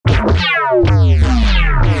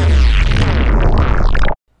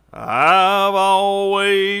I've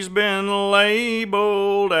always been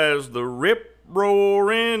labeled as the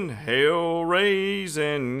rip-roaring,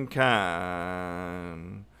 hell-raising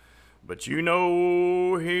kind. But you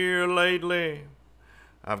know, here lately,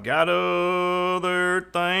 I've got other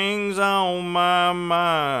things on my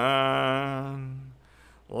mind,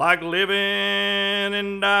 like living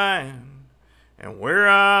and dying, and where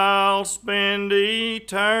I'll spend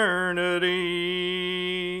eternity.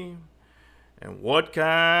 And what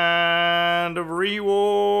kind of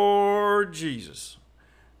reward, Jesus,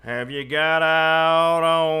 have you got out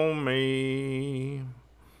on me?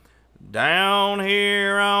 Down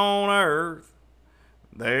here on earth,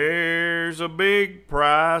 there's a big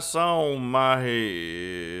price on my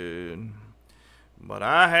head. But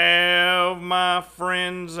I have my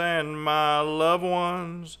friends and my loved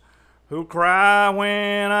ones who cry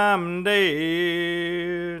when I'm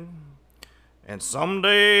dead. And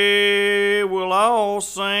someday we'll all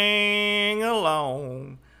sing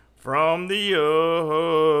along from the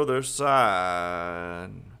other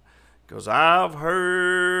side. 'Cause I've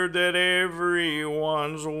heard that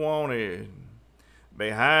everyone's wanted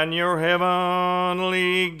behind your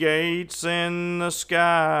heavenly gates in the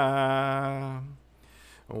sky.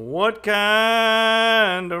 What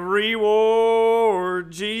kind of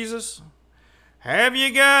reward, Jesus, have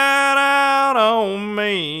you got out on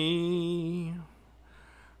me?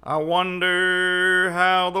 I wonder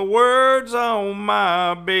how the words on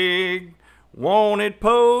my big wanted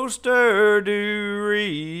poster do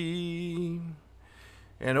read.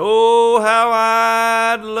 And oh, how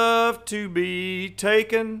I'd love to be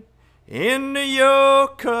taken into your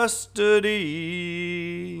custody.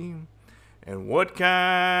 And what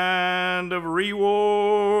kind of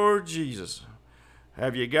reward, Jesus,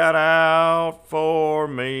 have you got out for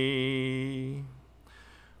me?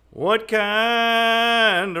 What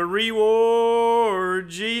kind of reward,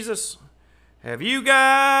 Jesus, have you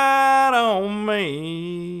got on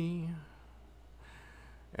me?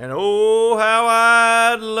 And oh, how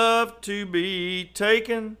I'd love to be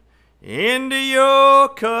taken into your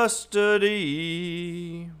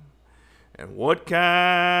custody. And what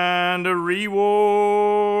kind of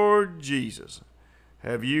reward, Jesus,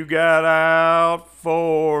 have you got out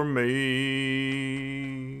for me?